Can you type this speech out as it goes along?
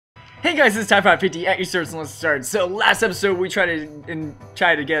Hey guys, it's Time550 at your service, and let's start. So last episode we tried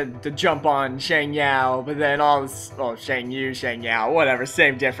to get the jump on Shan Yu, but then Shan Yu, Shan Yu, whatever,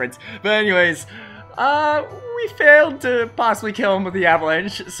 same difference. But anyways, we failed to possibly kill him with the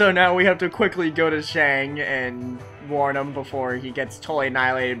avalanche, so now we have to quickly go to Shang and warn him before he gets totally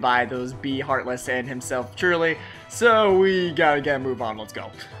annihilated by those Bee Heartless and himself truly. So we gotta get a move on, let's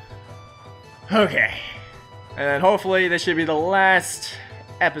go. Okay. And then hopefully this should be the last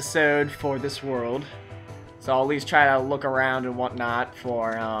episode for this world, so I'll at least try to look around and whatnot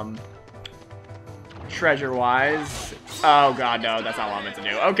for treasure wise. Oh god, no, that's not what I meant to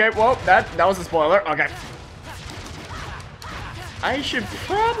do. Okay, well, that was a spoiler. Okay, I should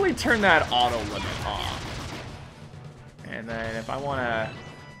probably turn that auto limit off, and then if I want to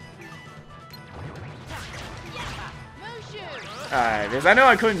alright, because I know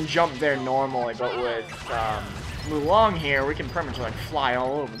I couldn't jump there normally, but with Mulong here, we can pretty much like fly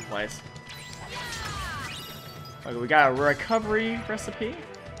all over the place. Okay, we got a recovery recipe.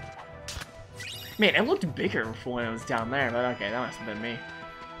 Man, it looked bigger when it was down there, but okay, that must have been me.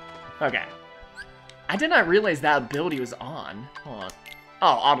 Okay. I did not realize that ability was on. Hold on. Oh,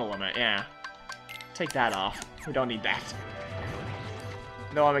 auto limit, yeah. Take that off. We don't need that.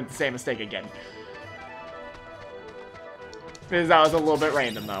 No, I'll make the same mistake again. Because that was a little bit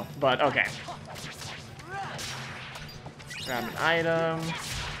random though, but okay. Grab an item.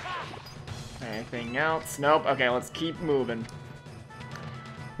 Anything else? Nope. Okay, let's keep moving.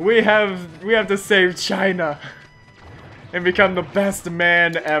 We have to save China and become the best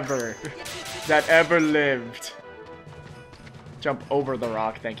man ever that ever lived. Jump over the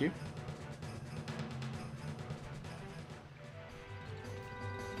rock, thank you.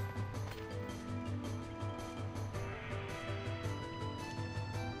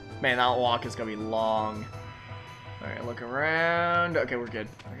 Man, that walk is gonna be long. Alright, look around. Okay, we're good.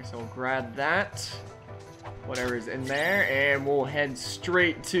 Okay, so we'll grab that. Whatever's in there, and we'll head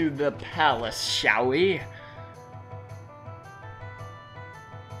straight to the palace, shall we?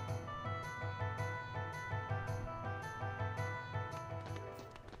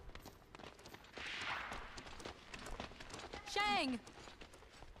 Shang!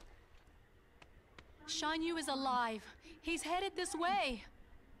 Shan Yu is alive. He's headed this way.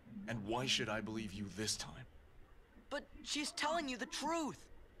 And why should I believe you this time? But she's telling you the truth.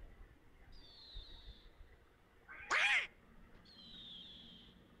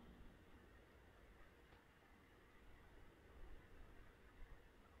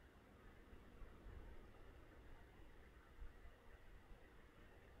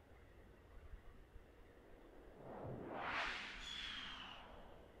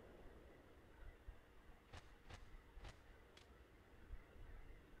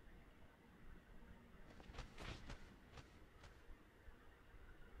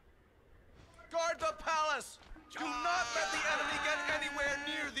 Guard the palace! Do not let the enemy get anywhere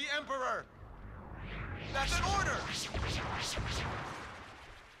near the Emperor! That's an order!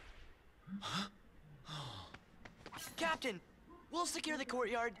 Captain, we'll secure the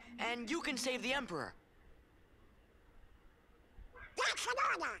courtyard, and you can save the Emperor. That's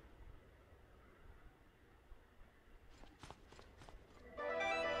an order!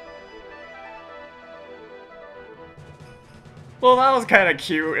 Well, that was kind of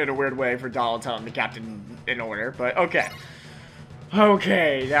cute in a weird way for Donald telling the captain in order, but okay.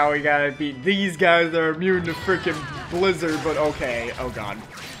 Okay, now we gotta beat these guys that are immune to freaking Blizzard, but okay. Oh god.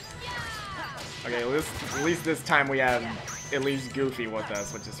 Okay, at least this time we have at least Goofy with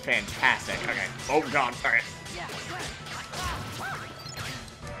us, which is fantastic. Okay. Oh god, alright.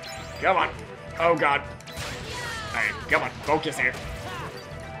 Come on. Oh god. Alright, come on, focus here.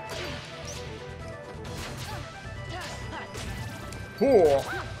 Cool.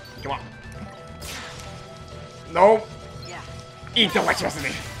 Come on. Nope. Eat the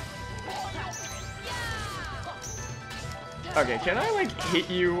electricity. Okay, can I like hit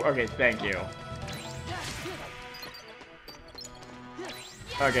you? Okay, thank you.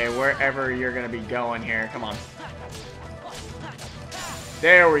 Okay, wherever you're gonna be going here, come on.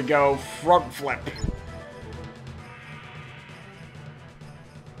 There we go, front flip.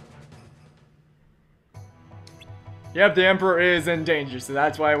 Yep, the Emperor is in danger, so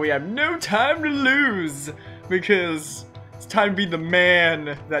that's why we have no time to lose. Because it's time to be the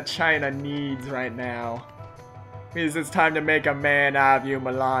man that China needs right now. Because it's time to make a man out of you,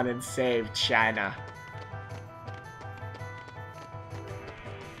 Milan, and save China.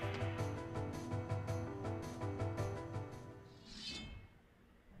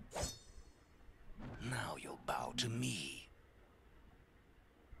 Now you'll bow to me.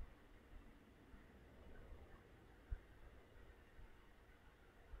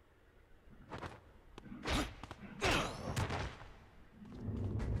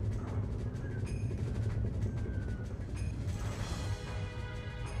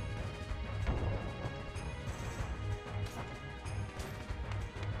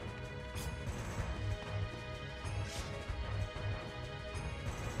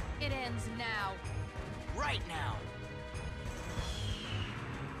 It ends now. Right now.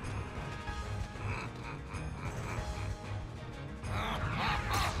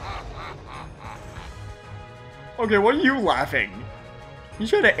 Okay, what are you laughing? You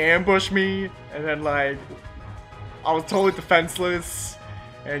tried to ambush me, and then like, I was totally defenseless.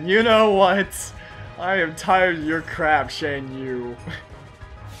 And you know what? I am tired of your crap, Shan Yu.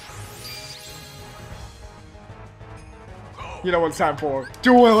 You know what it's time for?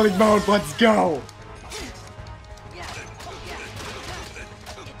 Dueling mode, let's go! It's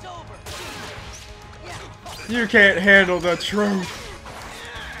over. You can't handle the truth.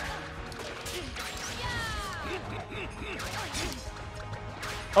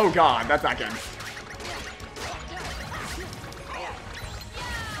 Oh god, that's not good.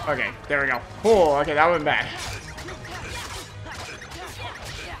 Okay, there we go. Cool, okay, that wasn't bad.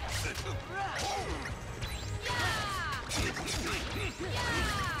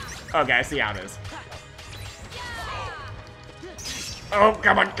 Okay, I see how it is. Oh,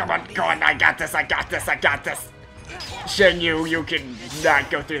 come on, come on, come on, I got this, I got this, I got this. Shan Yu, you can not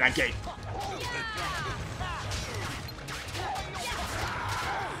go through that gate.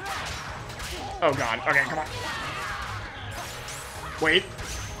 Oh god, okay, come on. Wait.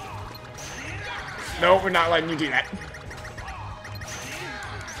 No, we're not letting you do that.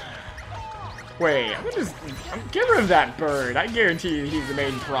 Wait, I'm get rid of that bird. I guarantee you he's the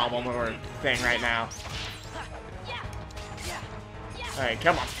main problem or thing right now. Alright,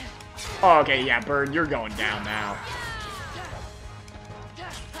 come on. Oh, okay, yeah, bird, you're going down now.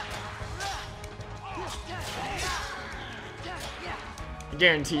 I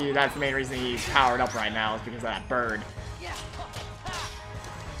guarantee you that's the main reason he's powered up right now is because of that bird.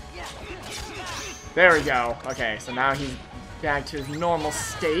 There we go. Okay, so now he's back to his normal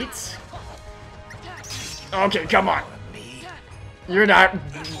state. Okay, come on. You're not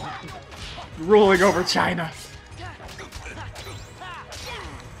ruling over China.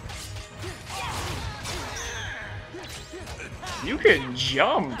 You can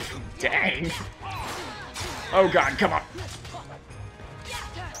jump. Dang. Oh god, come on.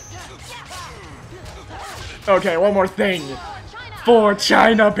 Okay, one more thing. For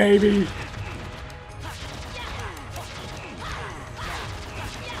China, baby.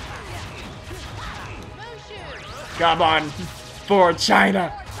 Come on. For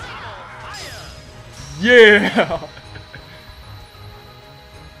China. Yeah.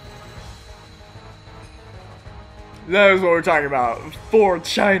 That is what we're talking about. For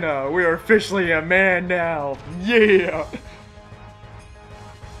China. We are officially a man now. Yeah.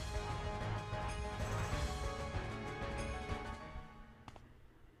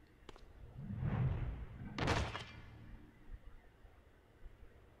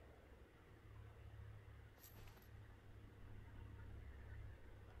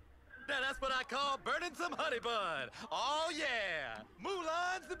 Now that's what I call burning some honey bun. Oh yeah,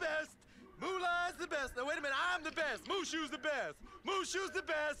 Mulan's the best. Mulan's the best. Now wait a minute, I'm the best. Mushu's the best. Mushu's the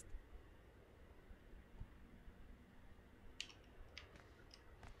best.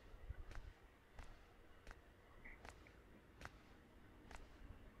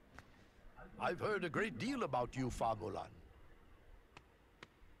 I've heard a great deal about you, Fa Mulan.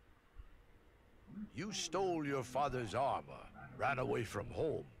 You stole your father's armor, ran away from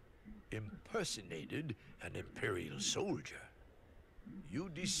home, impersonated an Imperial soldier. You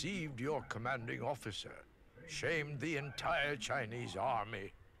deceived your commanding officer, shamed the entire Chinese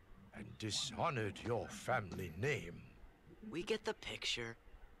army, and dishonored your family name. We get the picture.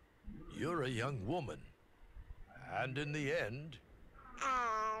 You're a young woman, and in the end,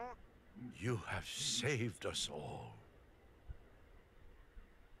 you have saved us all.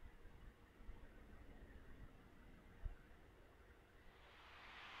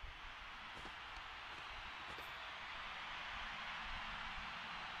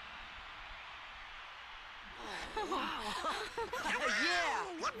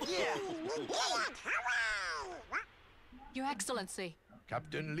 Your Excellency.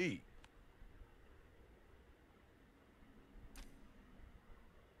 Captain Lee.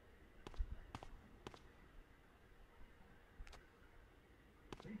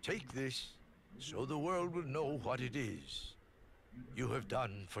 Take this, so the world will know what it is you have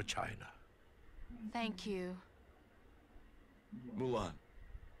done for China. Thank you. Mulan,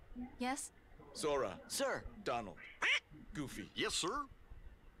 Yes? Sora, Sir. Donald, Goofy. Yes, sir.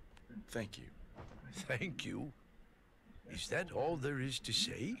 Thank you. Thank you. Is that all there is to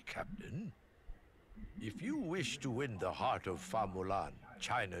say, Captain? If you wish to win the heart of Fa Mulan,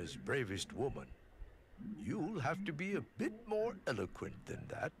 China's bravest woman, You'll have to be a bit more eloquent than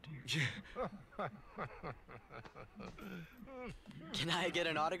that. Can I get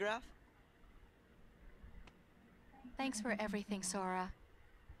an autograph? Thanks for everything, Sora.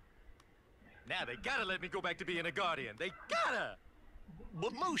 Now they gotta let me go back to being a guardian. They gotta!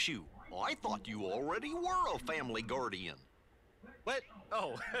 But Mushu, I thought you already were a family guardian. What?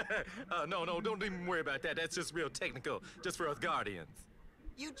 Oh, no, don't even worry about that. That's just real technical, just for us guardians.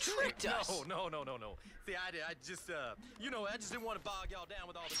 You tricked us! No. See, I just, you know, I just didn't want to bog y'all down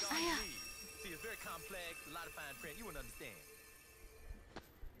with all the guardian needs. See, it's very complex, a lot of fine print. You wouldn't understand.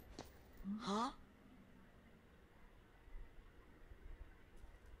 Huh?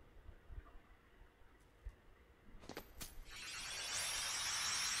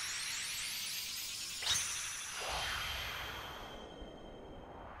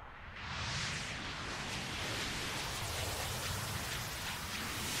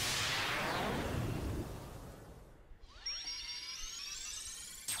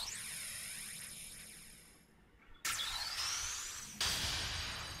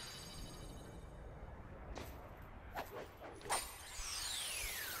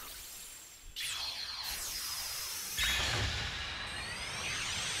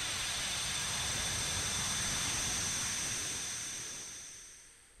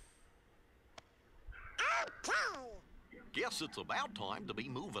 Guess it's about time to be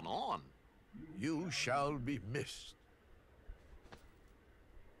moving on. You shall be missed.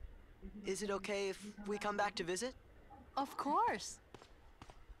 Is it okay if we come back to visit? Of course.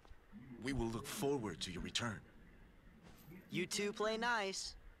 We will look forward to your return. You two play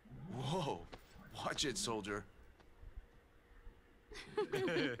nice. Whoa, watch it, soldier.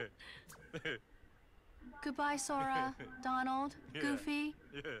 Goodbye, Sora, Donald, Goofy.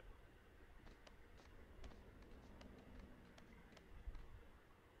 Yeah.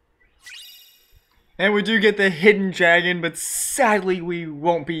 And we do get the hidden dragon, but sadly we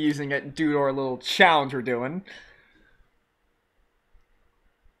won't be using it due to our little challenge we're doing.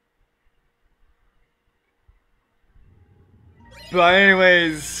 But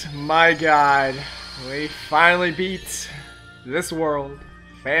anyways, my god, we finally beat this world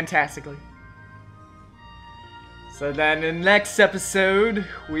fantastically. So then in the next episode,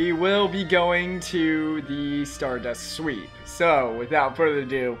 we will be going to the Stardust Sweep. So without further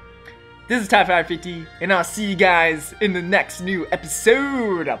ado, this is Ty550, and I'll see you guys in the next new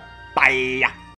episode. Bye!